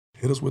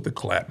Hit us with the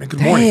clap. Man, good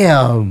morning.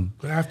 Damn.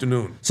 Good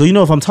afternoon. So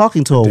if I'm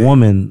talking to a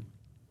woman,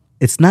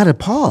 it's not a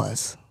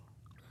pause.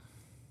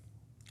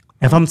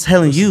 If I'm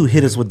telling you,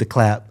 hit us with the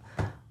clap,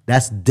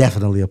 that's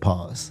definitely a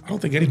pause. I don't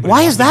think anybody.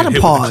 Why is that a hit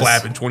pause? With the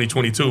clap in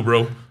 2022,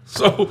 bro.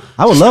 So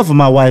I would love for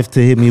my wife to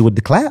hit me with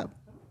the clap.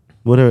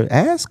 With her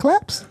ass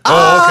claps?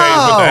 Oh,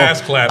 okay. With the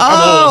ass clap.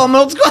 I'm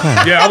old school.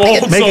 Yeah, I'm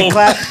old. Make it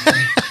clap.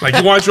 Like,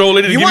 you want your old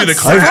lady to give you the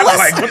clap?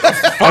 Like, what the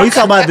fuck? Oh, you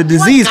talking about the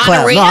disease clap?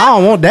 gonorrhea? No, I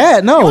don't want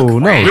that. No. We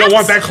don't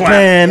want that clap.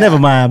 Man, never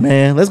mind,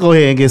 man. Let's go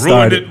ahead and get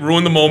started.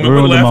 Ruined the moment.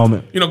 Ruined We're the left.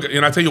 moment. You know,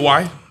 and I tell you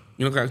why.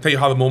 You know, I tell you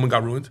how the moment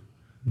got ruined.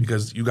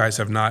 Because you guys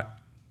have not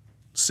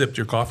sipped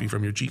your coffee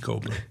from your cheat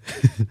code, bro.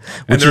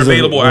 And they're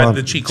available at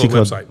the cheat code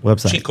website.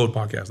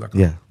 Cheatcodepodcast.com.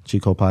 Yeah,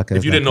 Cheat Code Podcast.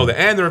 If you didn't know that,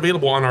 and they're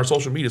available on our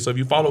social media. So if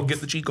you follow Get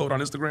the Cheat Code on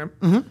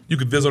Instagram, you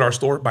could visit our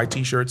store, buy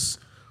t-shirts,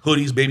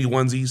 hoodies, baby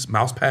onesies,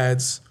 mouse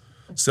pads,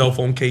 cell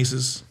phone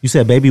cases. You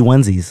said baby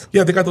onesies.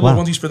 Yeah, they got the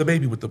little onesies for the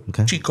baby with the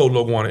Okay. cheat code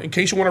logo on it. In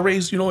case you want to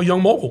raise, a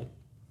young mogul.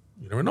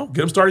 You never know.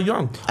 Get them started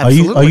young. Are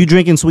you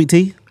drinking sweet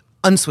tea?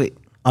 Unsweet.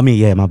 I mean,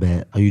 yeah, my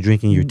bad. Are you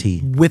drinking your tea?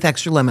 With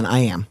extra lemon, I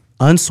am.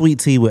 Unsweet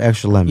tea with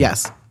extra lemon.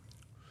 Yes.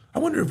 I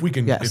wonder if we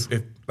can, Yes.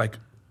 if like,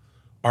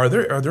 are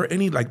there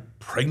any like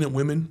pregnant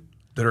women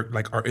that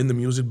are in the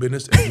music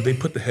business and do they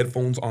put the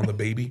headphones on the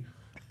baby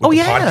with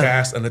the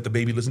podcast and let the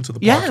baby listen to the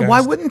podcast? Yeah,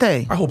 why wouldn't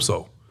they? I hope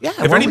so. Yeah, If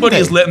why wouldn't anybody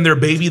they? is letting their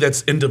baby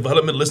that's in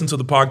development listen to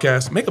the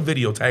podcast, make a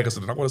video, tag us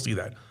in it. I want to see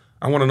that.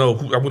 I want to know.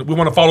 We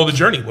want to follow the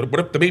journey. What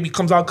if the baby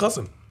comes out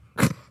cussing?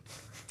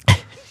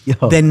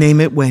 Yo. Then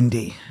name it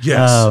Wendy.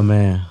 Yes. Oh,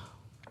 man.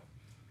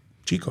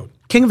 Cheat code.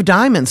 King of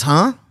Diamonds,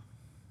 huh?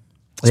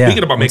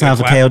 Speaking about making time a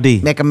for clap.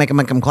 KOD. Make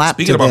 'em clap.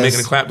 Speaking to about this.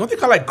 making a clap, don't they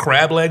got like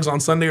crab legs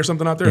on Sunday or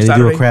something out there? Yeah, they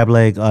Saturday? do a crab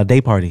leg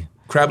day party.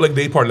 Crab leg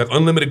day party, like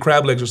unlimited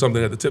crab legs or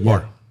something at the tip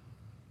bar.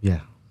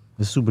 Yeah.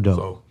 It's super dope.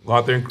 So go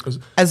out there and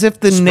As if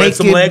the spread naked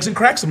some legs and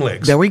crack some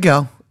legs. There we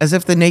go. As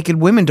if the naked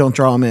women don't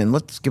draw them in.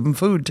 Let's give them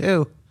food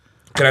too.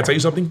 Can I tell you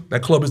something?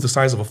 That club is the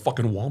size of a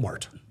fucking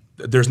Walmart.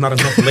 There's not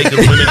enough naked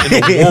women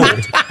in the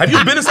world. Have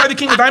you been inside the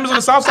King of Diamonds on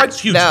the South Side? It's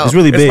huge. No. It's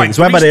really big. Like It's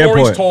right by the 3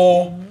 stories airport.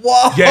 tall.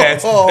 Whoa. Yeah,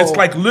 it's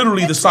like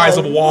literally the size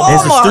of a Walmart.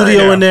 There's a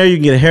studio Yeah. in there. You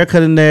can get a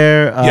haircut in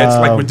there. Yeah, it's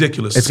like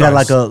ridiculous It's got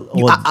size. like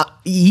You can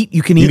eat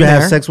you can there.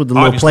 have sex with the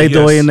little Obviously, play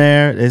toy yes. in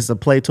there. There's a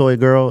play toy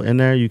girl in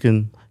there. You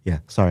can,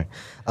 sorry.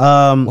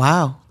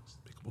 Wow.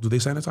 Do they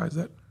sanitize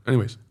that?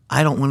 Anyways,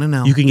 I don't want to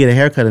know. You can get a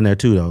haircut in there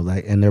too, though.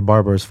 And their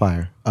barber is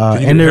fire. can you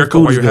and get a their haircut food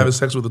while is you're good. having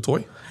sex with a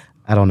toy?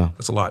 I don't know.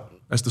 That's a lot.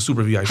 That's the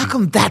super VIP. How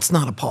come that's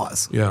not a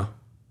pause? Yeah,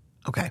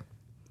 Okay.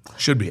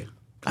 should be.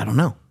 I don't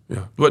know.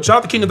 Yeah, but shout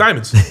out to King of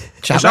Diamonds.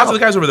 shout out to the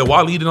guys over there,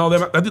 Waleed and all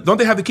that. Don't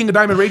they have the King of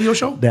Diamond radio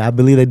show? I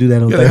believe they do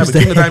that on Yeah, they have Thursday.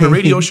 the King of Diamond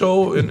radio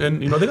show, and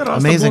they got a lot of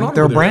Amazing. stuff going on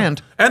They're over a there.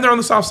 brand. And they're on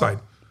the South Side.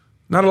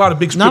 Not a lot of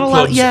big strip Not a lot.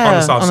 clubs on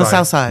Yeah, the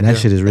South Side. That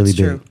shit is really That's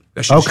big. true.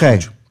 That shit is Okay,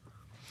 huge.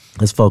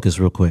 let's focus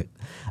real quick.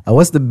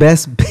 What's the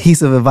best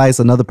piece of advice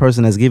another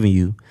person has given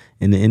you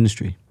in the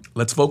industry?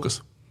 Let's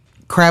focus.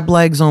 Crab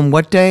legs on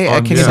what day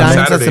at King of Yeah, Diamonds?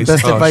 That's the Saturdays.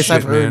 best Oh, advice shit,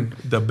 I've heard. man.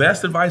 The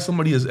best advice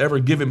somebody has ever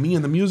given me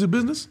in the music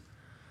business,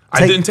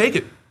 I didn't take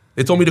it.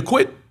 They told me to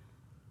quit.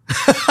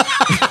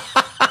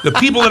 The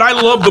people that I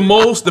love the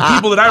most, the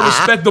people that I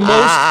respect the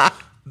most,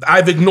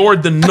 I've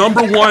ignored the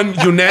number one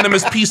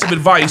unanimous piece of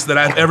advice that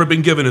I've ever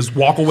been given is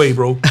walk away,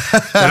 bro.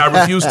 And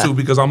I refuse to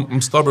because I'm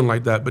stubborn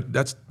like that. But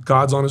that's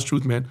God's honest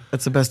truth, man.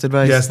 That's the best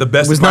advice. Yes, the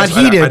best It was advice.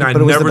 not heated, and I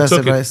but it was never the best took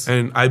advice. it.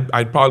 And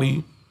I'd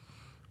probably,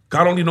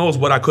 God only knows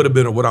what I could have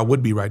been or what I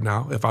would be right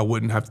now if I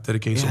wouldn't have to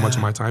dedicate so much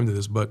of my time to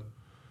this. But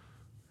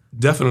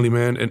definitely,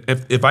 man. And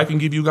if I can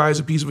give you guys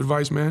a piece of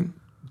advice, man,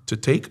 to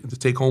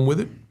take home with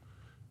it,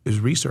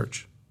 is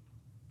research.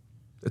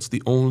 That's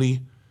the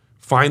only,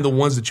 find the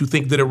ones that you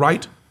think did it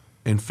right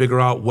and figure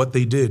out what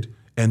they did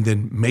and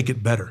then make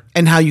it better.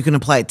 And how you can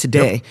apply it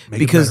today. Yep, make it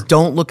Because better.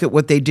 don't look at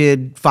what they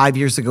did 5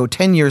 years ago,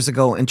 10 years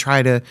ago, and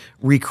try to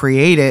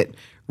recreate it,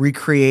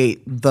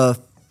 recreate the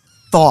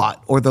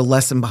thought or the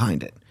lesson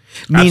behind it.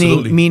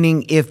 Absolutely.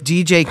 Meaning if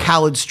DJ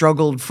Khaled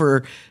struggled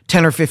for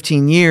 10 or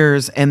 15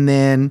 years and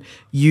then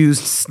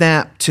used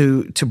Snap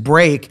to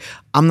break,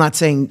 I'm not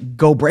saying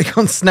go break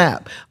on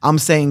Snap. I'm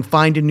saying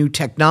find a new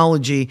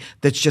technology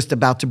that's just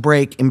about to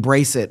break,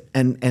 embrace it,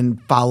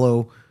 and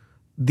follow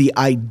the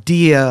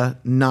idea,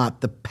 not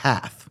the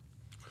path.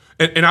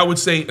 And I would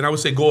say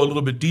go a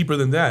little bit deeper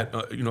than that.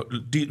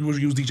 We'll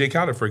use DJ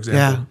Khaled, for example.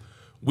 Yeah.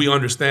 We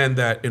understand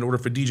that in order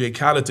for DJ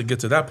Khaled to get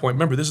to that point,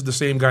 remember, this is the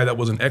same guy that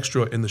was an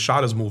extra in the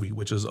Shottas movie,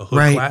 which is a hood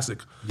Right. classic.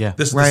 Yeah.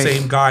 This is Right. the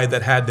same guy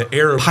that had the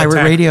Arab Pirate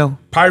attack. radio.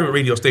 Pirate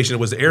radio station. It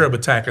was the Arab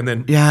attack, and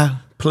then Yeah.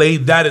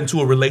 played that into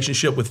a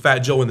relationship with Fat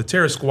Joe and the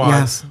Terror Squad.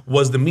 Yes.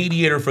 Was the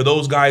mediator for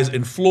those guys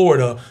in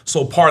Florida,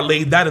 so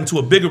parlayed that into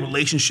a bigger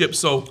relationship.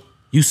 So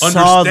You saw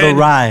the understand-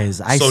 rise.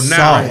 I so saw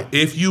now, it.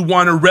 if you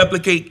want to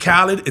replicate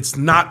Khaled, it's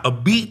not a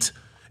beat,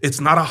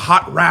 it's not a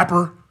hot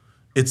rapper,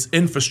 it's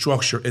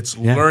infrastructure, it's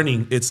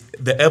learning, it's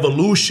the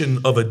evolution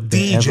of a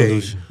DJ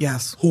evolution.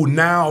 Yes. who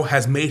now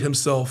has made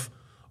himself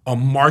a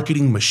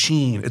marketing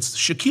machine. It's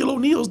Shaquille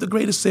O'Neal's the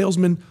greatest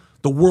salesman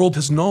the world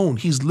has known.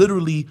 He's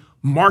literally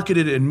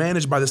marketed and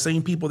managed by the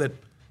same people that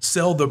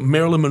sell the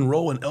Marilyn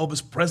Monroe and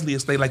Elvis Presley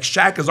estate. Like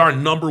Shaq is our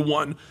number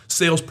one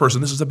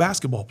salesperson. This is a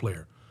basketball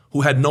player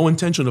who had no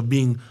intention of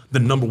being the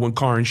number one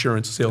car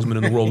insurance salesman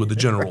in the world with the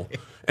General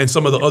and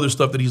some of the other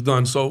stuff that he's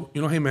done. So,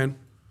 hey, man,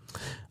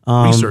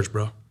 research,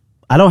 bro.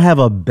 I don't have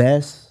a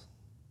best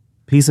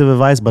piece of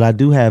advice, but I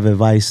do have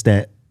advice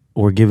that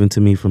were given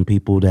to me from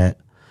people that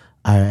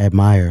I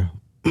admire.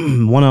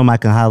 One of them I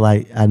can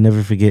highlight. I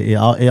never forget. It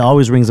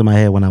always rings in my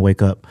head when I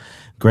wake up.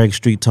 Greg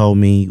Street told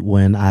me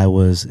when I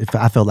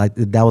felt like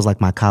that was like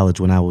my college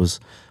when I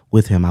was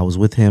with him. I was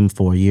with him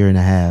for a year and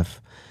a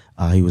half.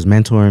 He was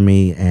mentoring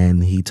me,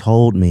 and he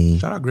told me.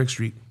 Shout out Greg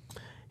Street.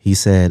 He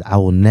said, "I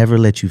will never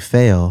let you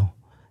fail,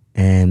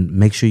 and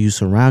make sure you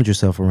surround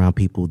yourself around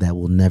people that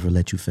will never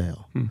let you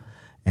fail."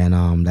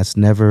 And that's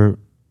never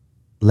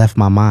left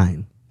my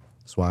mind.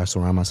 That's why I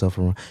surround myself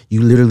around.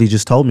 You literally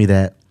just told me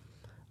that.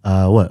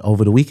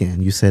 Over the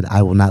weekend? You said,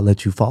 "I will not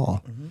let you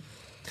fall,"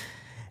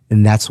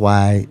 and that's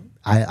why.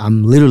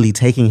 I'm literally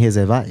taking his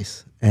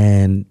advice,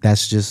 and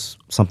that's just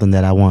something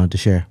that I wanted to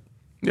share.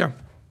 Yeah,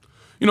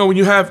 when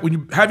you're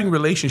having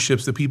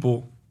relationships that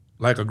people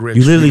like a Greg.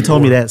 You literally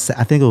told me that.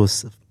 I think it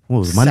was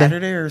Monday.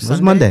 Saturday or Sunday? It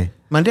was Monday.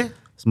 Monday.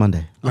 It's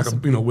Monday. Like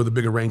with a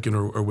bigger ranking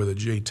or with a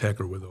J Tech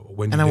or with a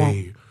Wendy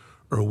Day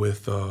or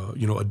with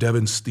a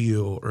Devin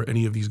Steele or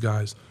any of these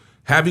guys.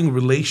 Having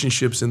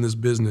relationships in this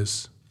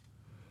business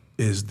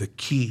is the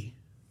key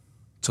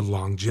to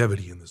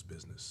longevity in this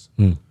business.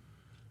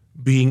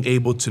 Being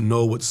able to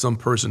know what some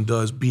person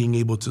does, being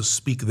able to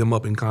speak them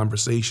up in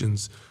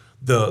conversations,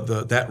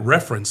 that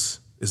reference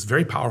is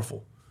very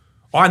powerful.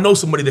 Oh, I know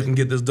somebody that can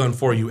get this done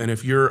for you. And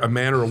if you're a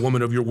man or a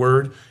woman of your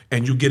word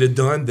and you get it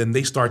done, then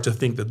they start to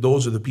think that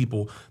those are the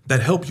people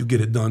that help you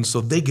get it done, so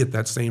they get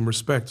that same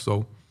respect.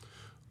 So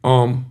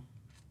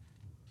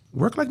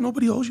work like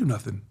nobody owes you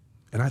nothing.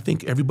 And I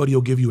think everybody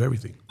will give you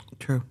everything.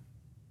 True.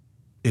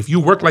 If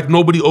you work like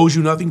nobody owes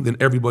you nothing, then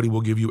everybody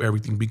will give you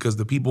everything, because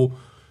the people.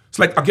 It's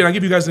like, again, I'll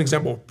give you guys an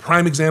example,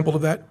 prime example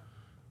of that.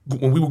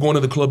 When we were going to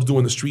the clubs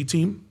doing the street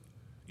team,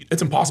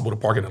 it's impossible to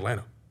park in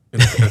Atlanta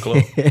in a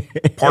club.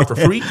 Park for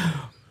free.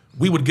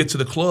 We would get to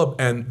the club,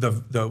 and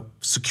the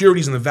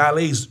securities and the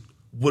valets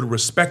would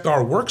respect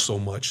our work so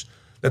much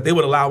that they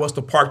would allow us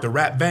to park the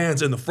wrap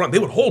vans in the front. They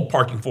would hold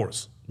parking for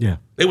us. Yeah.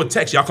 They would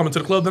text, y'all coming to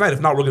the club tonight? If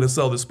not, we're going to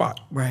sell this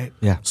spot. Right.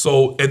 Yeah.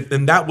 So,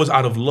 and that was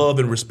out of love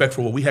and respect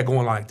for what we had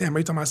going. Like, damn,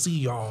 every time I see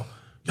y'all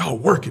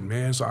working,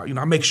 man. So,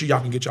 I make sure y'all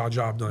can get y'all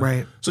job done.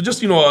 Right. So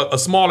just, a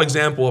small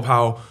example of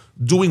how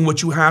doing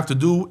what you have to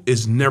do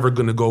is never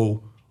going to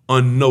go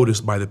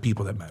unnoticed by the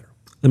people that matter.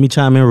 Let me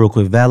chime in real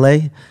quick.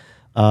 Valet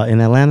in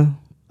Atlanta,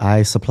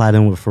 I supply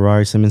them with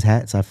Ferrari Simmons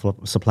hats. I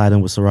supply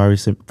them with Ferrari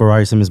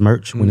Simmons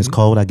merch. When it's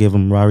cold, I give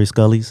them Rari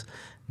Scullies.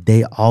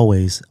 They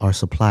always are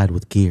supplied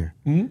with gear,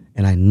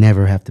 and I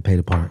never have to pay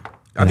the part.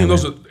 I think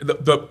those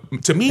are,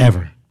 to me,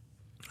 ever.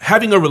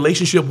 Having a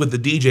relationship with the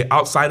DJ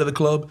outside of the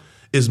club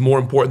is more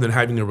important than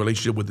having a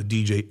relationship with the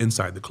DJ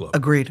inside the club.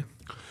 Agreed.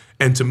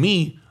 And to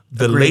me,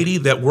 the lady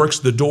that works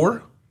the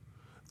door,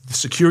 the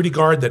security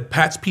guard that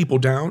pats people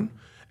down,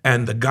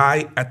 and the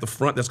guy at the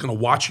front that's going to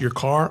watch your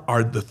car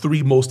are the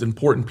three most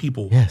important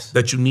people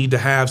that you need to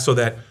have, so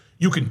that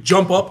you can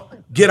jump up,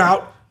 get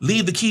out,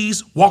 leave the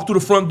keys, walk through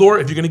the front door.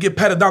 If you're going to get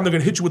patted down, they're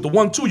going to hit you with the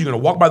 1-2. You're going to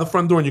walk by the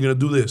front door and you're going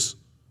to do this.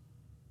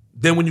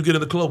 Then when you get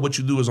in the club, what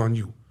you do is on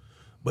you.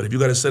 But if you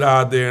got to sit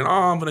out there and,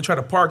 I'm going to try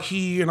to park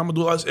here and I'm going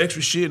to do all this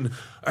extra shit, and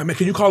I mean,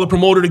 can you call the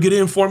promoter to get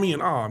in for me?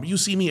 And you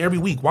see me every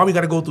week. Why we got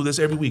to go through this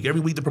every week?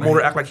 Every week the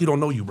promoter act like he don't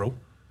know you, bro.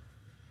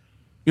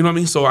 You know what I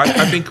mean? So I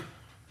think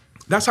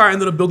that's how I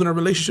ended up building a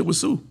relationship with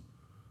Sue,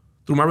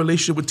 through my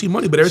relationship with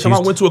T-Money. But every time I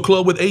went to a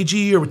club with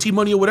AG or with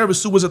T-Money or whatever,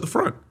 Sue was at the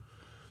front.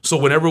 So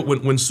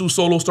when Sue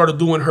Solo started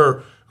doing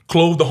her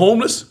Clothe the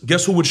Homeless,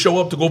 guess who would show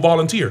up to go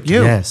volunteer?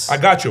 You. Yes. I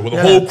got you, with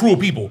a whole crew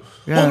of people.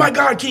 Yeah. Oh my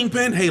God,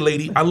 Kingpin. Hey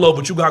lady, I love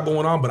what you got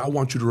going on, but I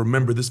want you to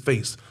remember this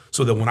face,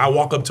 so that when I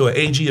walk up to an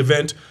AG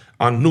event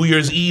on New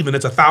Year's Eve and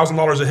it's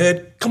 $1,000 a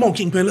head, come on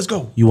Kingpin, let's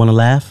go. You want to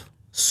laugh?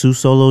 Sue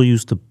Solo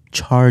used to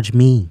charge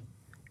me,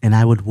 and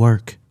I would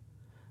work.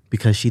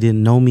 Because she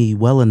didn't know me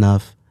well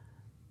enough,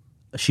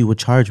 she would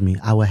charge me.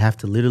 I would have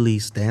to literally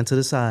stand to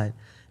the side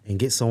and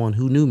get someone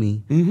who knew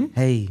me.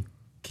 Hey,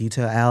 can you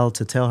tell Al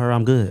to tell her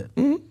I'm good?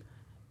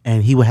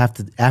 And he would have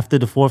to, after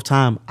the fourth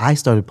time, I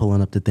started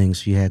pulling up the things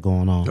she had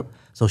going on. Yep.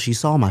 So she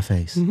saw my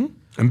face.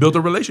 And built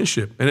a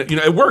relationship. And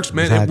it works,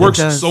 man. It works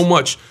so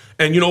much.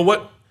 And you know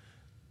what?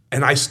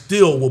 And I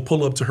still will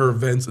pull up to her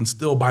events and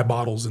still buy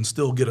bottles and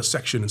still get a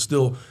section and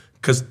still,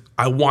 because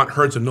I want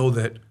her to know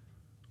that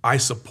I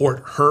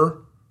support her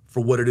for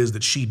what it is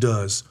that she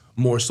does,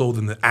 more so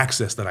than the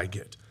access that I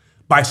get.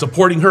 By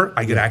supporting her,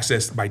 I get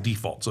access by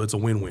default. So it's a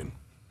win-win.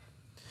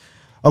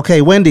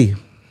 Okay, Wendy,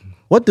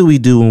 what do we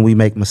do when we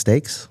make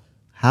mistakes?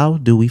 How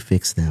do we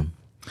fix them?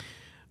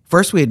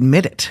 First, we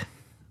admit it,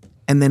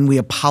 and then we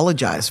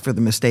apologize for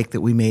the mistake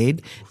that we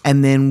made,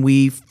 and then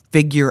we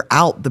figure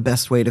out the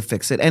best way to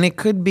fix it. And it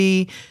could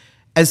be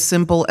as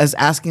simple as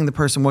asking the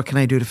person, what can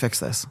I do to fix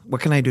this?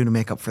 What can I do to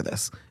make up for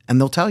this? And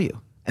they'll tell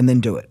you, and then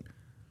do it.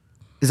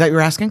 Is that what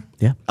you're asking?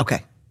 Yeah.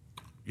 Okay.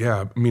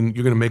 Yeah, I mean,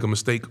 you're going to make a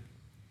mistake.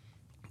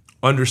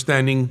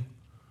 Understanding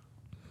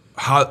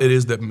how it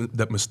is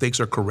that mistakes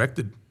are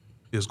corrected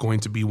is going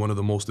to be one of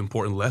the most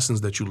important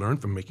lessons that you learn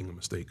from making a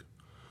mistake.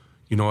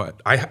 You know,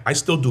 I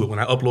still do it. When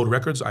I upload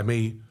records,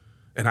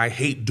 and I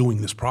hate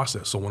doing this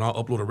process. So when I'll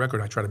upload a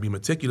record, I try to be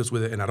meticulous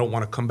with it, and I don't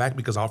want to come back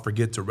because I'll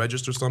forget to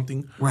register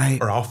something. Right.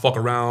 Or I'll fuck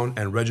around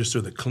and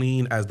register the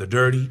clean as the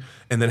dirty,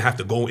 and then have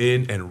to go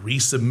in and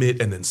resubmit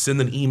and then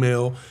send an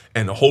email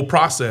and the whole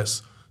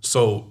process.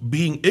 So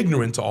being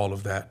ignorant to all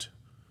of that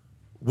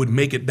would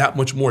make it that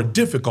much more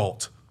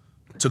difficult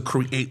to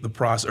create the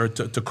process or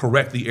to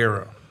correct the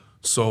error.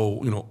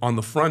 So, you know, on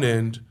the front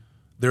end,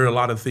 there are a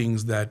lot of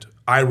things that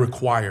I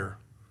require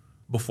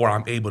before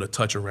I'm able to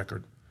touch a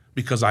record,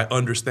 because I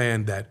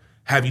understand that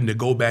having to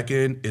go back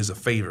in is a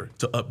favor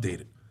to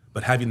update it.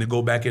 But having to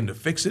go back in to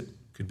fix it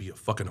could be a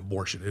fucking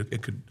abortion.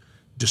 It could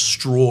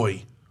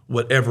destroy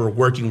whatever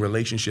working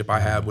relationship I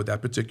have with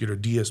that particular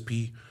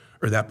DSP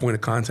or that point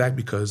of contact,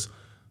 because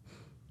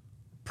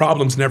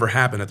problems never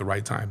happen at the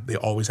right time. They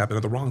always happen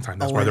at the wrong time.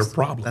 That's why they're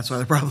problems. That's why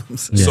they're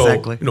problems. So,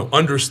 Exactly. you know,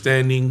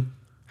 understanding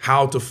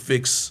how to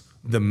fix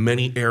the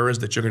many errors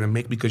that you're going to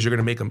make, because you're going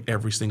to make them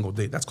every single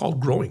day. That's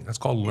called growing. That's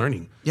called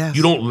learning. Yes.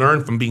 You don't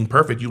learn from being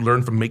perfect. You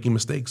learn from making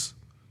mistakes.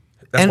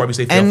 That's why we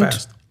say fail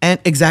fast. And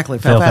exactly,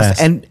 fail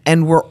fast.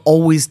 And we're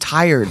always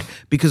tired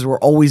because we're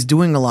always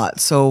doing a lot.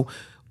 So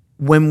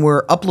when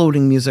we're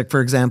uploading music, for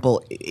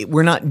example,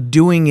 we're not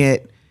doing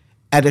it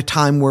at a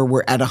time where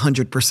we're at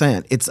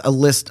 100%. It's a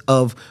list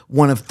of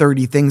one of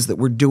 30 things that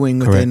we're doing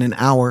within an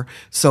hour.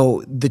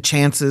 So the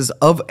chances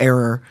of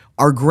error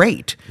are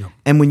great. Yeah.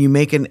 And when you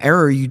make an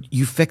error,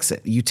 you fix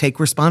it. You take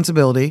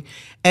responsibility.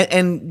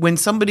 And when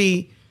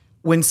somebody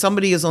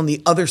is on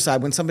the other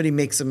side, when somebody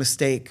makes a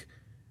mistake,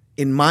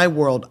 in my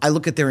world, I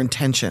look at their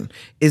intention.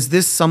 Is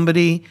this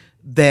somebody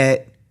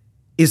that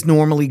is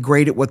normally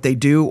great at what they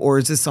do, or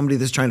is this somebody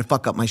that's trying to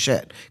fuck up my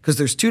shit? Because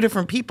there's two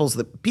different people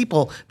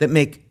that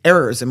make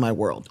errors in my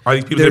world. Are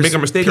these people that make a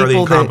mistake, or are they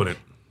incompetent?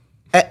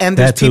 And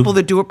there's people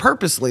that do it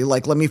purposely,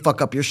 like, let me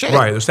fuck up your shit.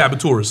 Right, they're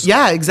saboteurs.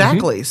 Yeah,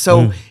 exactly. Mm-hmm.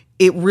 So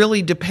it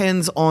really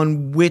depends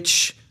on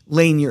which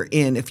lane you're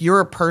in. If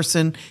you're a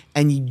person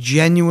and you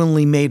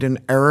genuinely made an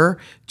error,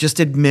 just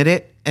admit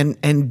it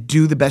and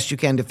do the best you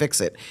can to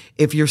fix it.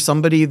 If you're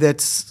somebody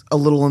that's a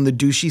little on the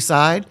douchey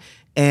side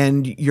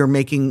and you're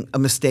making a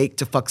mistake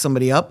to fuck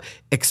somebody up,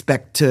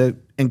 expect to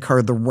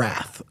incur the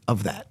wrath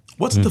of that.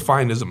 What's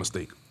defined as a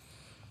mistake?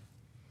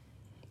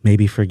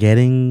 Maybe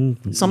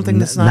forgetting something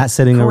that's not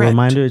setting correct. A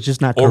reminder. It's just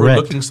not correct.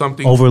 Overlooking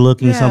something.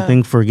 Overlooking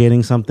something,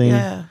 forgetting something.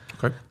 Yeah.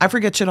 Okay. I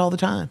forget shit all the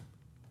time.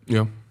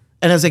 Yeah.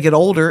 And as I get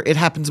older, it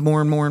happens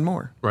more and more and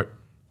more. Right.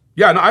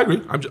 Yeah, no, I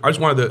agree. I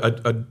just wanted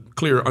a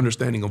clear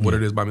understanding of what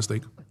it is by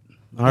mistake.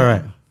 All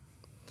right.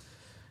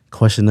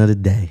 Question of the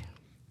day.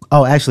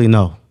 Oh, actually,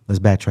 no. Let's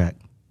backtrack.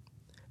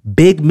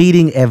 Big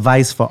meeting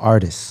advice for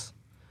artists.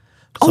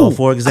 So,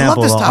 for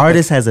example, an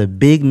artist has a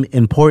big,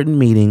 important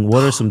meeting.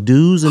 What are some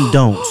do's and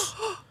don'ts?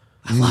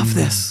 I love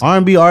this.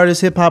 R&B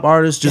artists, hip hop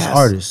artists, just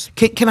artists.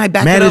 Can I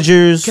back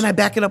managers? It up? Can I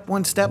back it up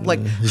one step?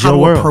 Like how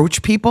to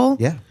approach people?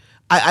 Yeah.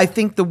 I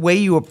think the way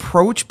you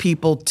approach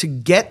people to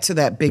get to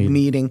that big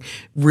meeting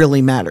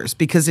really matters,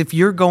 because if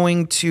you're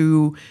going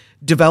to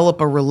develop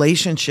a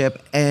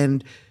relationship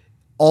and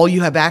all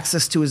you have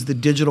access to is the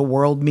digital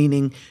world,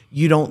 meaning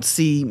you don't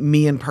see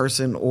me in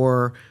person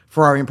or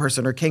Ferrari in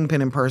person or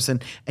Kingpin in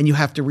person, and you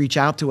have to reach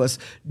out to us,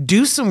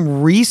 do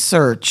some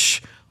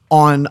research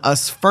on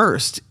us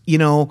first. You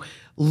know,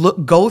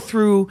 go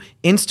through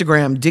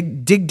Instagram,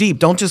 dig deep.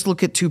 Don't just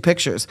look at two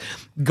pictures.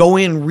 Go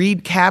in,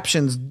 read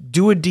captions,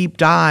 do a deep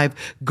dive,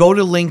 go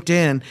to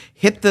LinkedIn,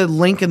 hit the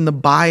link in the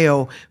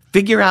bio,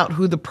 figure out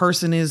who the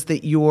person is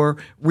that you're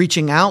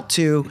reaching out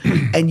to,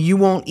 and you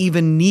won't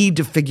even need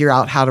to figure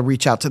out how to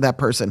reach out to that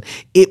person.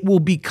 It will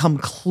become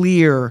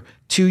clear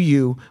to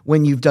you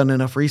when you've done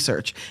enough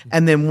research.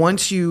 And then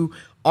once you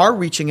are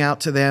reaching out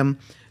to them,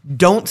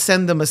 don't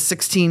send them a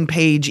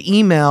 16-page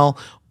email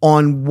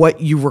on what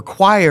you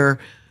require.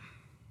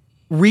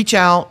 Reach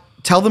out,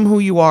 tell them who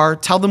you are,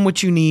 tell them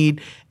what you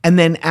need, and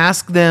then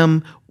ask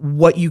them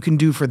what you can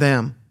do for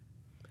them.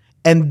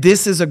 And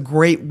this is a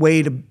great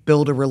way to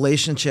build a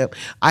relationship.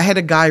 I had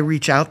a guy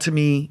reach out to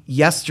me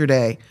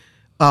yesterday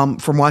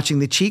from watching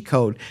The Cheat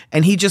Code,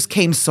 and he just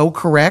came so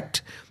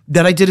correct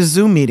that I did a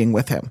Zoom meeting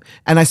with him.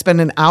 And I spent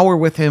an hour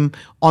with him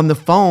on the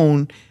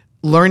phone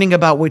learning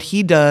about what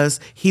he does.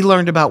 He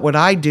learned about what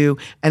I do.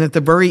 And at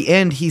the very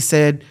end, he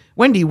said,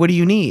 Wendy, what do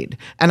you need?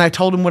 And I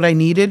told him what I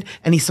needed,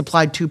 and he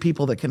supplied 2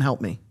 people that can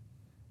help me.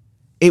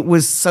 It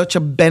was such a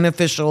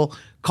beneficial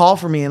call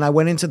for me. And I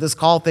went into this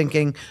call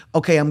thinking,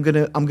 okay, I'm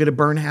gonna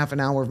burn half an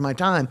hour of my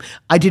time.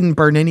 I didn't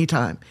burn any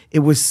time. It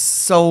was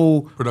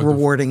so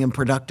rewarding and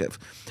productive.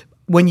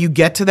 When you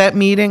get to that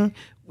meeting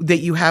that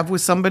you have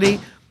with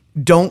somebody,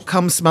 don't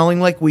come smelling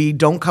like weed.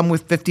 Don't come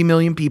with 50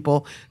 million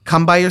people.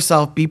 Come by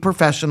yourself. Be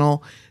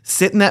professional.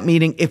 Sit in that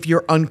meeting. If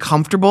you're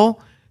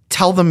uncomfortable,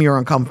 tell them you're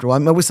uncomfortable. I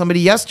met with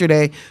somebody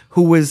yesterday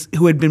who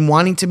had been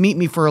wanting to meet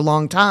me for a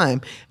long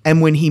time.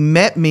 And when he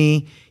met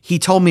me, he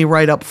told me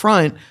right up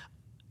front,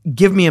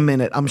 give me a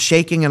minute. I'm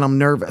shaking and I'm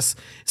nervous.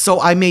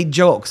 So I made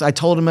jokes. I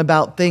told him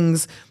about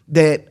things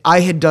that I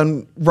had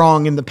done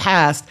wrong in the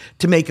past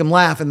to make him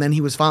laugh, and then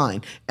he was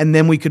fine. And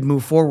then we could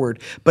move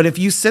forward. But if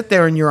you sit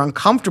there and you're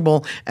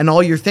uncomfortable and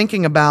all you're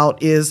thinking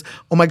about is,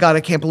 oh my God,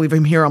 I can't believe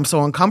I'm here, I'm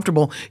so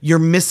uncomfortable, you're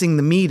missing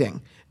the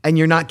meeting and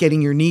you're not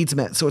getting your needs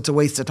met. So it's a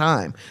waste of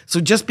time. So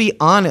just be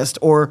honest,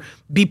 or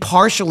be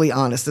partially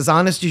honest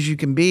as you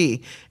can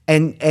be,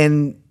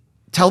 and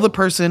tell the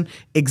person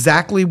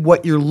exactly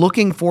what you're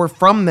looking for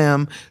from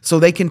them so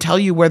they can tell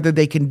you whether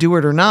they can do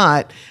it or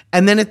not.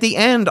 And then at the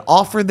end,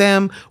 offer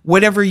them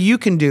whatever you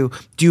can do.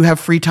 Do you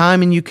have free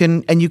time and you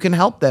can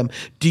help them?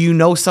 Do you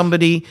know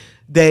somebody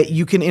that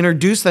you can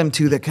introduce them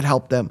to that could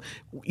help them?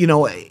 You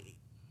know,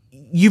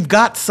 you've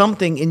got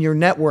something in your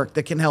network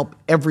that can help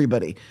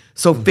everybody.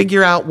 So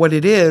figure out what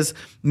it is,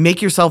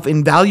 make yourself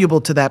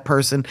invaluable to that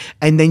person,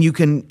 and then you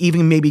can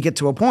even maybe get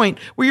to a point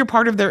where you're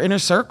part of their inner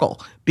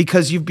circle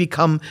because you've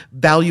become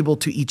valuable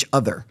to each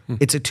other.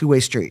 It's a two-way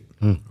street.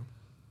 I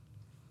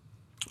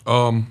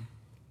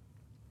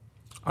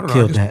don't know.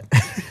 Killed that.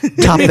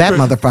 Top that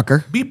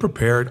motherfucker. Be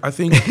prepared. I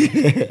think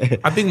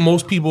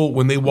most people,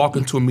 when they walk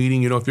into a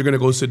meeting, you know, if you're going to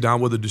go sit down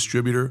with a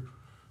distributor,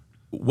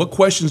 what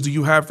questions do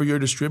you have for your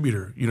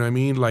distributor? You know what I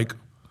mean? Like,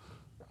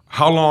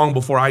 how long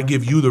before I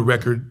give you the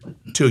record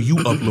till you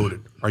upload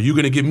it? Are you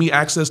going to give me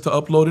access to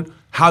upload it?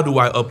 How do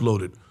I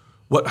upload it?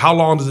 How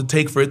long does it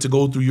take for it to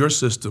go through your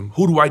system?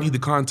 Who do I need to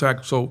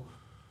contact? So,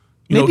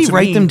 maybe to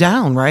write me, them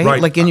down,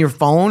 right? Like in your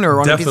phone or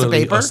on a piece of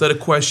definitely paper. a set of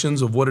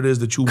questions of what it is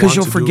that you want to do. Because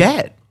you'll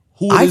forget.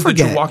 Who it is that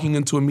you're walking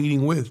into a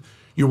meeting with.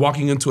 You're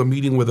walking into a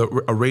meeting with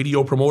a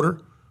radio promoter.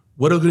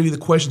 What are going to be the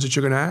questions that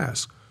you're going to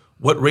ask?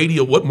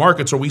 What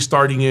markets are we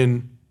starting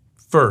in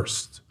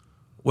first?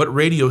 What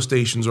radio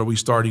stations are we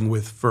starting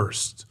with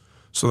first?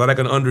 So that I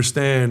can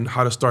understand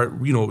how to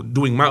start,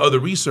 doing my other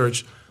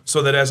research,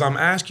 so that as I'm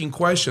asking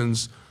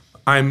questions,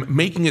 I'm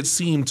making it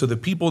seem to the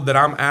people that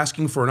I'm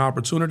asking for an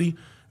opportunity,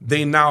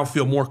 they now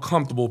feel more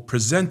comfortable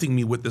presenting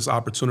me with this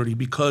opportunity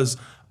because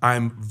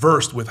I'm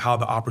versed with how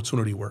the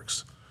opportunity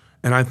works.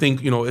 And I think,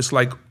 it's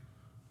like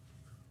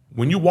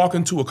when you walk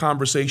into a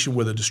conversation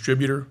with a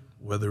distributor,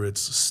 whether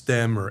it's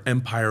STEM or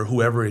Empire or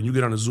whoever, and you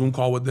get on a Zoom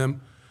call with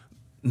them,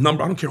 I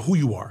don't care who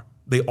you are,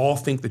 they all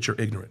think that you're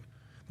ignorant.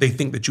 They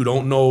think that you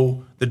don't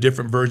know the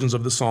different versions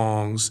of the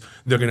songs.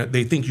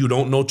 They think you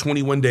don't know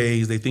 21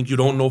 Days. They think you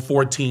don't know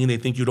 14. They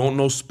think you don't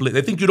know Split.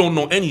 They think you don't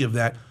know any of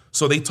that.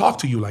 So they talk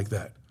to you like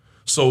that.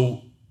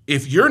 So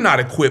if you're not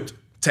equipped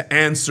to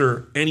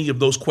answer any of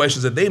those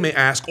questions that they may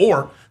ask,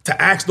 or to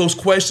ask those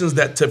questions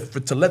that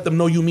to let them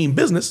know you mean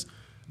business,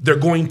 they're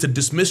going to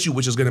dismiss you,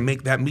 which is going to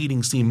make that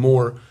meeting seem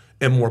more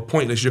and more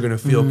pointless. You're going to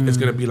feel it's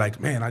going to be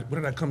like, man, what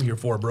did I come here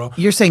for, bro?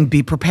 You're saying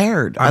be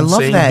prepared. I I'm love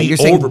saying that. be You're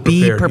saying be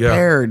over-prepared,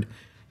 prepared.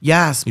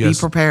 Yes, be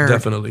prepared.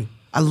 Definitely.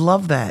 I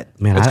love that.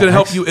 Man, It's going to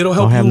help you. It'll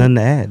help don't have you. nothing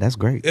to add. That's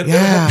great. It'll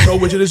help you know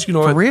which it is.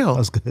 For real.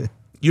 That's good.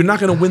 You're not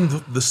going to win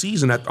the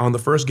season on the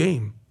first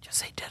game. Just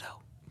say ditto.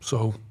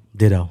 So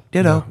Ditto.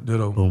 Ditto.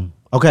 ditto. Boom.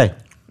 Okay.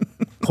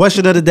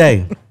 Question of the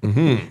day.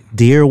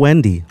 Dear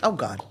Wendy, Oh,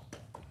 God.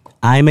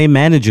 I'm a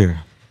manager,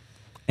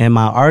 and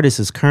my artist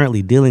is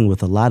currently dealing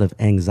with a lot of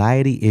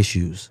anxiety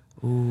issues.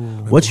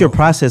 What's your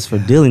process for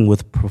dealing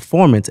with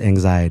performance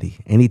anxiety?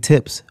 Any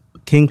tips?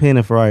 Kingpin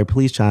and Ferrari,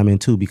 please chime in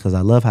too, because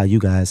I love how you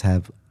guys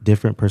have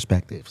different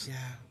perspectives. Yeah.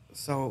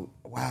 So,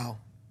 wow.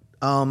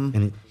 And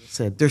it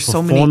said There's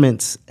so many-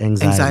 performance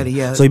anxiety.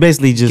 yeah. So you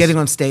basically just Getting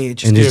on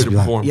stage. and Scared just to be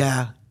like, perform.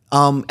 Yeah.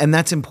 And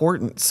that's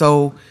important.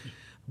 So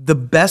the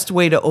best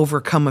way to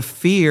overcome a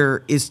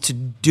fear is to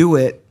do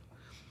it.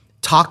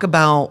 Talk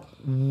about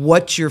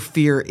what your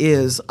fear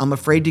is. I'm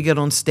afraid to get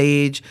on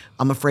stage.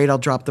 I'm afraid I'll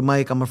drop the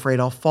mic. I'm afraid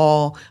I'll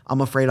fall.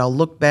 I'm afraid I'll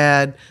look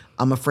bad.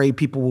 I'm afraid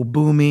people will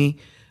boo me.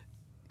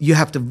 You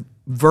have to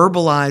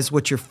verbalize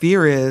what your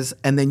fear is,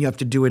 and then you have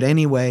to do it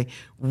anyway.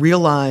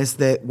 Realize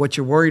that what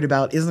you're worried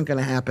about isn't going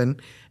to happen,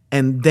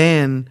 and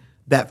then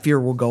that fear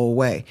will go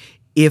away.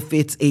 If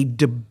it's a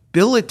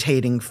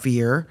debilitating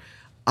fear,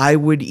 I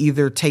would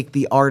either take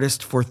the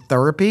artist for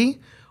therapy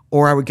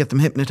or I would get them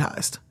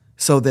hypnotized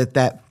so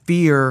that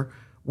fear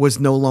was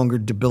no longer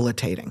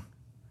debilitating.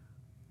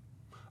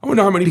 I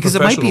wonder how many Because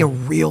it might be a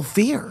real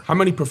fear. how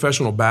many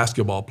professional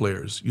basketball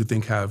players you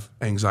think have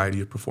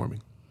anxiety of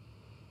performing?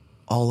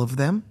 All of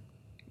them?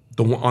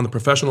 On the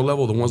professional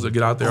level, the ones that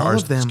get out there All are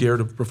of them. scared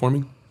of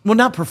performing? Well,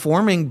 not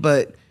performing,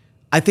 but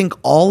I think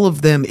all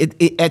of them,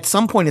 at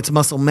some point it's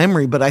muscle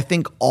memory, but I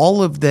think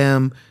all of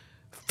them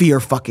fear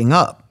fucking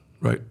up.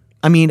 Right.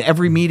 I mean,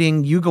 every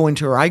meeting you go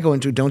into or I go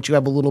into, don't you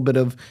have a little bit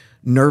of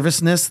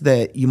nervousness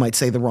that you might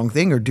say the wrong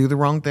thing or do the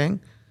wrong thing?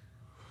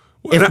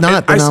 If And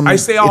not, I then I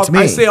say all it's me.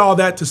 I say all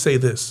that to say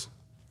this.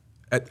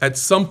 At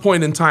some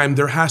point in time,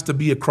 there has to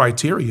be a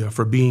criteria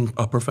for being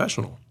a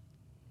professional.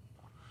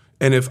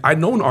 And if I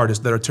know an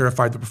artist that are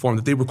terrified to perform,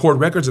 that they record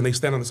records and they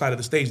stand on the side of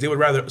the stage, they would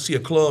rather see a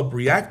club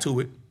react to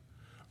it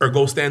or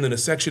go stand in a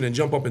section and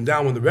jump up and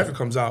down when the record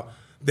comes out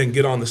than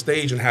get on the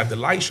stage and have the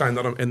light shine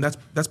on them. And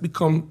that's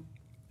become,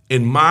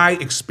 in my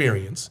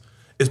experience,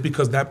 it's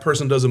because that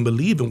person doesn't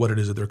believe in what it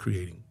is that they're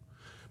creating.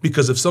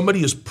 Because if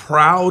somebody is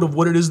proud of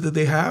what it is that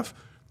they have,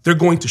 they're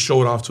going to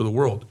show it off to the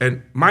world.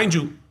 And mind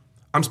you,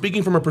 I'm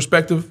speaking from a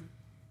perspective,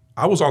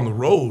 I was on the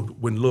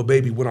road when Lil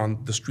Baby went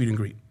on the street and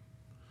greet.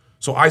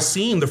 So I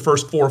seen the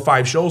first 4 or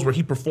 5 shows where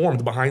he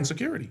performed behind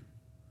security.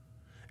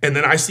 And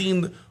then I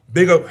seen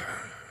Bigger,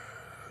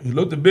 he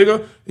looked at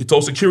Bigger, he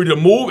told security to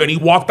move, and he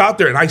walked out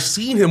there, and I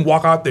seen him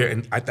walk out there,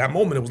 and at that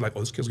moment, it was like, oh,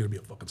 this kid's gonna be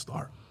a fucking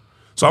star.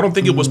 So I don't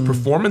think it was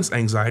performance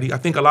anxiety. I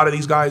think a lot of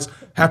these guys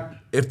have,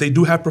 if they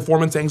do have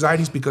performance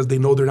anxieties, because they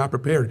know they're not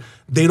prepared.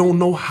 They don't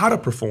know how to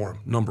perform,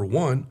 number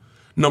one.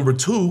 Number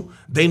two,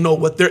 they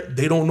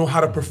don't know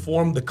how to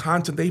perform the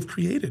content they've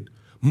created.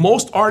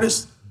 Most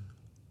artists,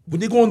 when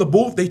they go in the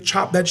booth, they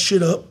chop that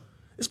shit up.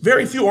 It's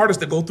very few artists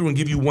that go through and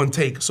give you one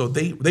take. So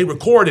they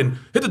record and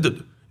hit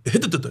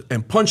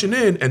and punching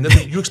in, and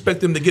then you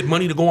expect them to get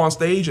money to go on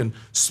stage and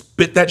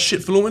spit that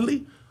shit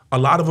fluently. A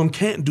lot of them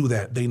can't do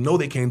that. They know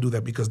they can't do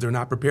that because they're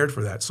not prepared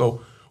for that.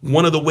 So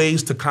one of the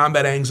ways to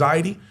combat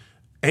anxiety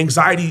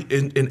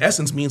in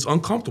essence means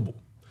uncomfortable.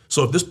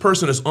 So if this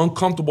person is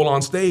uncomfortable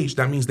on stage,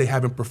 that means they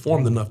haven't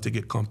performed enough to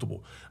get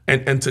comfortable.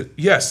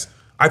 Yes,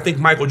 I think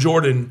Michael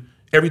Jordan,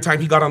 every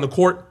time he got on the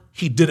court,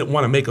 he didn't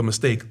want to make a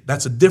mistake.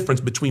 That's a difference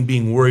between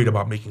being worried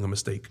about making a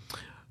mistake.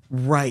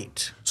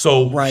 Right.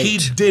 So he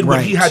did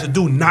what he had to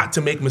do not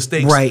to make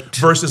mistakes. Right.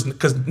 Versus,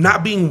 because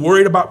not being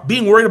worried about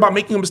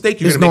making a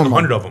mistake, you're going to make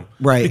 100 of them.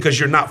 Right. Because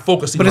you're not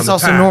focusing on the task. But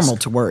it's also normal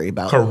to worry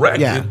about. Correct.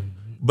 Yeah.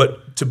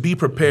 But to be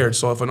prepared.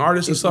 So if an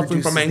artist is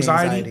suffering from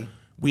anxiety,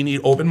 we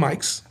need open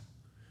mics.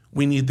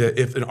 We need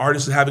if an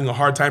artist is having a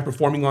hard time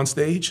performing on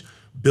stage,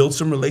 build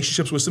some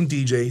relationships with some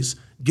DJs,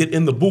 get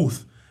in the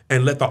booth,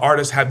 and let the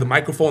artist have the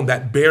microphone.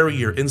 That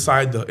barrier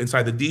inside the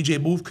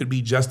DJ booth could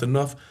be just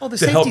enough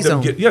to help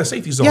them get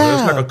safety zone.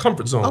 Yeah. It's like a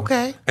comfort zone.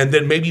 Okay. And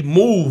then maybe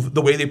move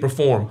the way they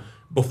perform.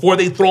 Before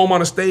they throw them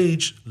on a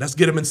stage, let's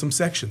get them in some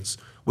sections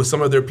with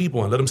some of their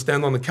people and let them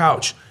stand on the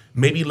couch.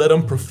 Maybe let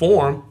them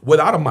perform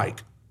without a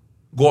mic.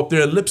 Go up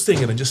there and lip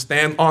singing and just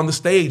stand on the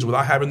stage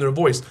without having their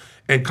voice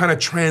and kind of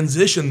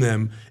transition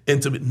them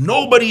into,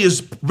 nobody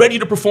is ready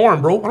to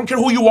perform, bro. I don't care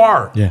who you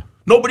are. Yeah.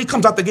 Nobody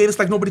comes out the gate. It's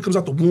like nobody comes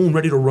out the womb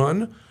ready to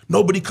run.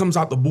 Nobody comes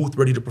out the booth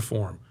ready to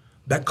perform.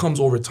 That comes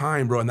over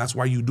time, bro, and that's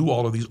why you do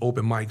all of these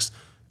open mics.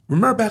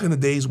 Remember back in the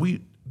days,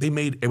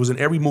 it was in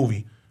every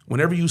movie.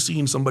 Whenever you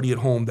seen somebody at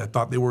home that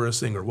thought they were a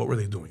singer, what were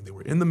they doing? They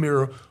were in the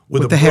mirror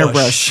with a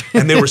hairbrush,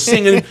 and they were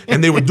singing,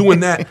 and they were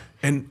doing that.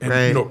 And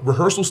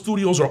rehearsal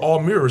studios are all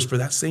mirrors for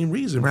that same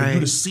reason, for you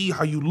to see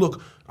how you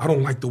look. I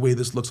don't like the way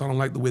this looks. I don't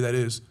like the way that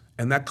is.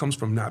 And that comes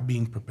from not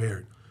being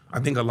prepared. I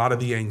think a lot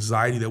of the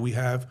anxiety that we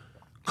have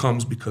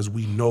comes because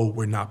we know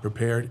we're not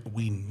prepared.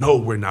 We know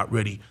we're not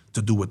ready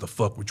to do what the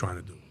fuck we're trying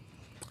to do.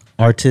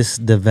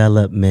 Artist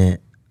development,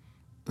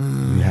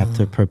 you have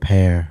to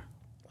prepare.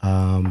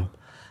 I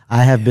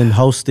have been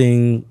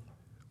hosting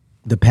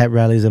the pep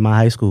rallies in my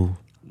high school.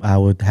 I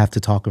would have to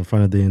talk in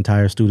front of the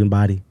entire student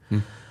body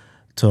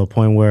to a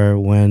point where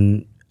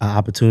when an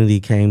opportunity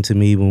came to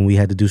me when we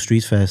had to do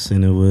Streets Fest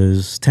and it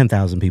was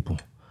 10,000 people,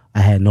 I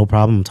had no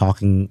problem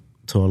talking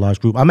to a large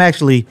group. I'm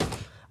actually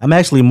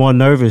more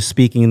nervous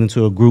speaking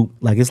into a group,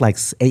 like it's like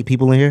 8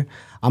 people in here.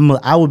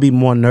 I would be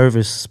more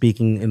nervous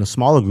speaking in a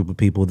smaller group of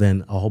people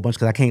than a whole bunch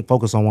because I can't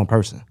focus on one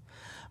person.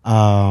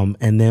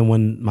 And then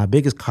when my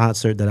biggest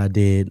concert that I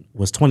did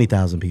was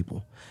 20,000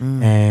 people.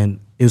 And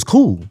it was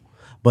cool,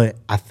 but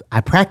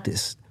I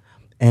practiced.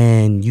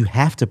 And you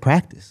have to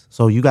practice.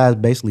 So you guys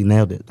basically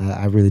nailed it.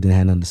 I really didn't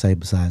have nothing to say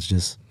besides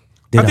just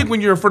I think when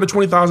you're in front of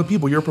 20,000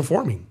 people, you're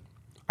performing.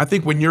 I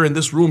think when you're in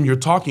this room, you're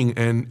talking,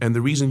 and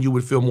the reason you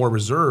would feel more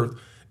reserved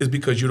is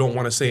because you don't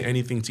want to say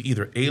anything to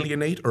either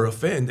alienate or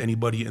offend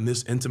anybody in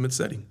this intimate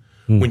setting.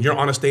 When you're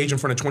on a stage in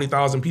front of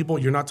 20,000 people,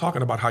 you're not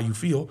talking about how you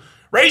feel.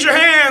 Raise your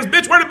hands,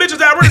 bitch, where the bitches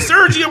at? Where the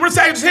Sergio? Where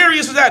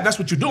Sagittarius is at? That's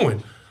what you're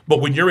doing.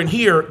 But when you're in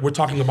here, we're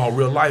talking about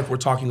real life. We're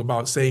talking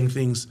about saying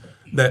things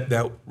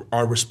that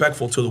are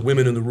respectful to the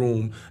women in the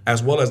room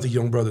as well as the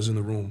young brothers in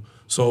the room.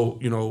 So,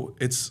 it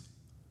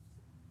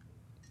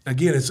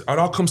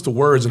all comes to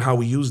words and how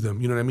we use them,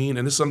 you know what I mean?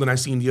 And this is something I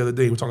seen the other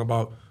day. We're talking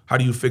about how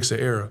do you fix an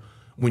error.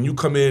 When you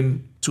come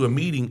in to a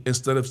meeting,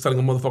 instead of telling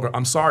a motherfucker,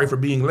 I'm sorry for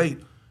being late,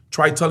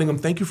 try telling them,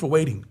 thank you for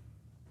waiting.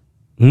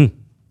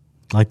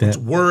 Like that. It's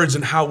words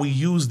and how we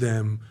use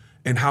them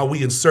and how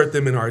we insert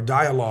them in our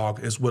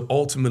dialogue is what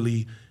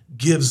ultimately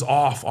gives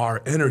off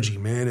our energy,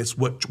 man. It's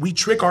what we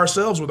trick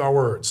ourselves with our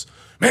words.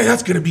 Man,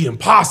 that's gonna be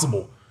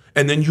impossible.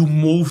 And then you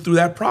move through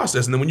that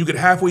process. And then when you get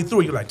halfway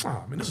through it, you're like,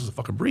 man, this is a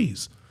fucking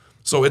breeze.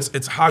 So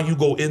it's how you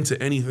go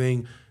into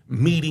anything,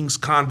 meetings,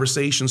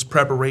 conversations,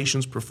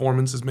 preparations,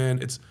 performances, man.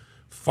 It's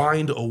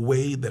find a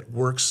way that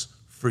works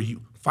for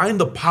you. Find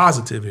the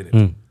positive in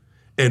it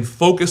and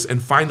focus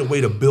and find a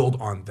way to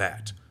build on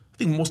that. I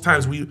think most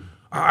times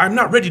I'm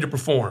not ready to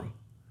perform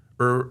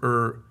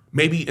or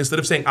maybe instead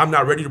of saying I'm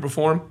not ready to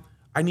perform,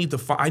 I need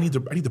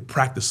to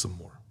practice some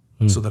more.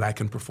 so that I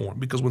can perform.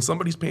 Because when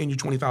somebody's paying you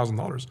 $20,000,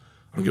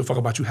 I don't give a fuck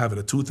about you having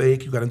a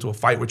toothache, you got into a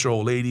fight with your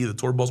old lady, the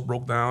tour bus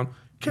broke down.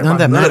 Care None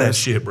about of that none of that matters.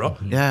 shit, bro.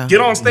 Yeah. Get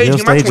on stage, Get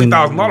get on my stage and-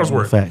 $20,000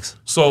 worth. Facts.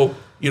 So,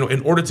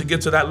 in order to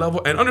get to that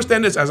level, and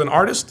understand this, as an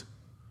artist,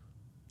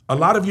 a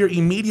lot of your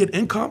immediate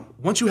income,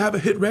 once you have a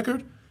hit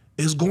record,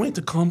 is going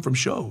to come from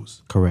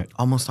shows. Correct.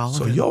 Almost all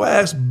So of it. your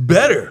ass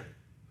better.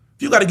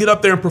 If you got to get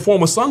up there and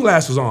perform with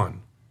sunglasses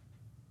on,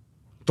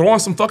 throw on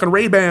some fucking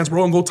Ray-Bans,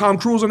 bro, and go Tom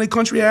Cruise on their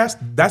country ass,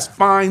 that's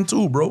fine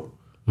too, bro.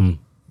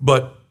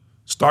 But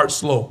start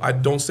slow. I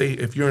don't say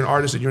if you're an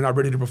artist and you're not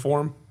ready to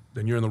perform,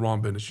 then you're in the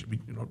wrong business. You should be,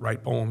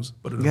 write poems,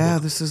 put it in a Yeah,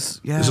 book. this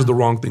is This is the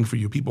wrong thing for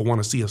you. People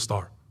want to see a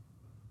star.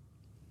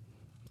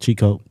 Cheat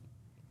code.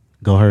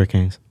 Go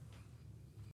Hurricanes.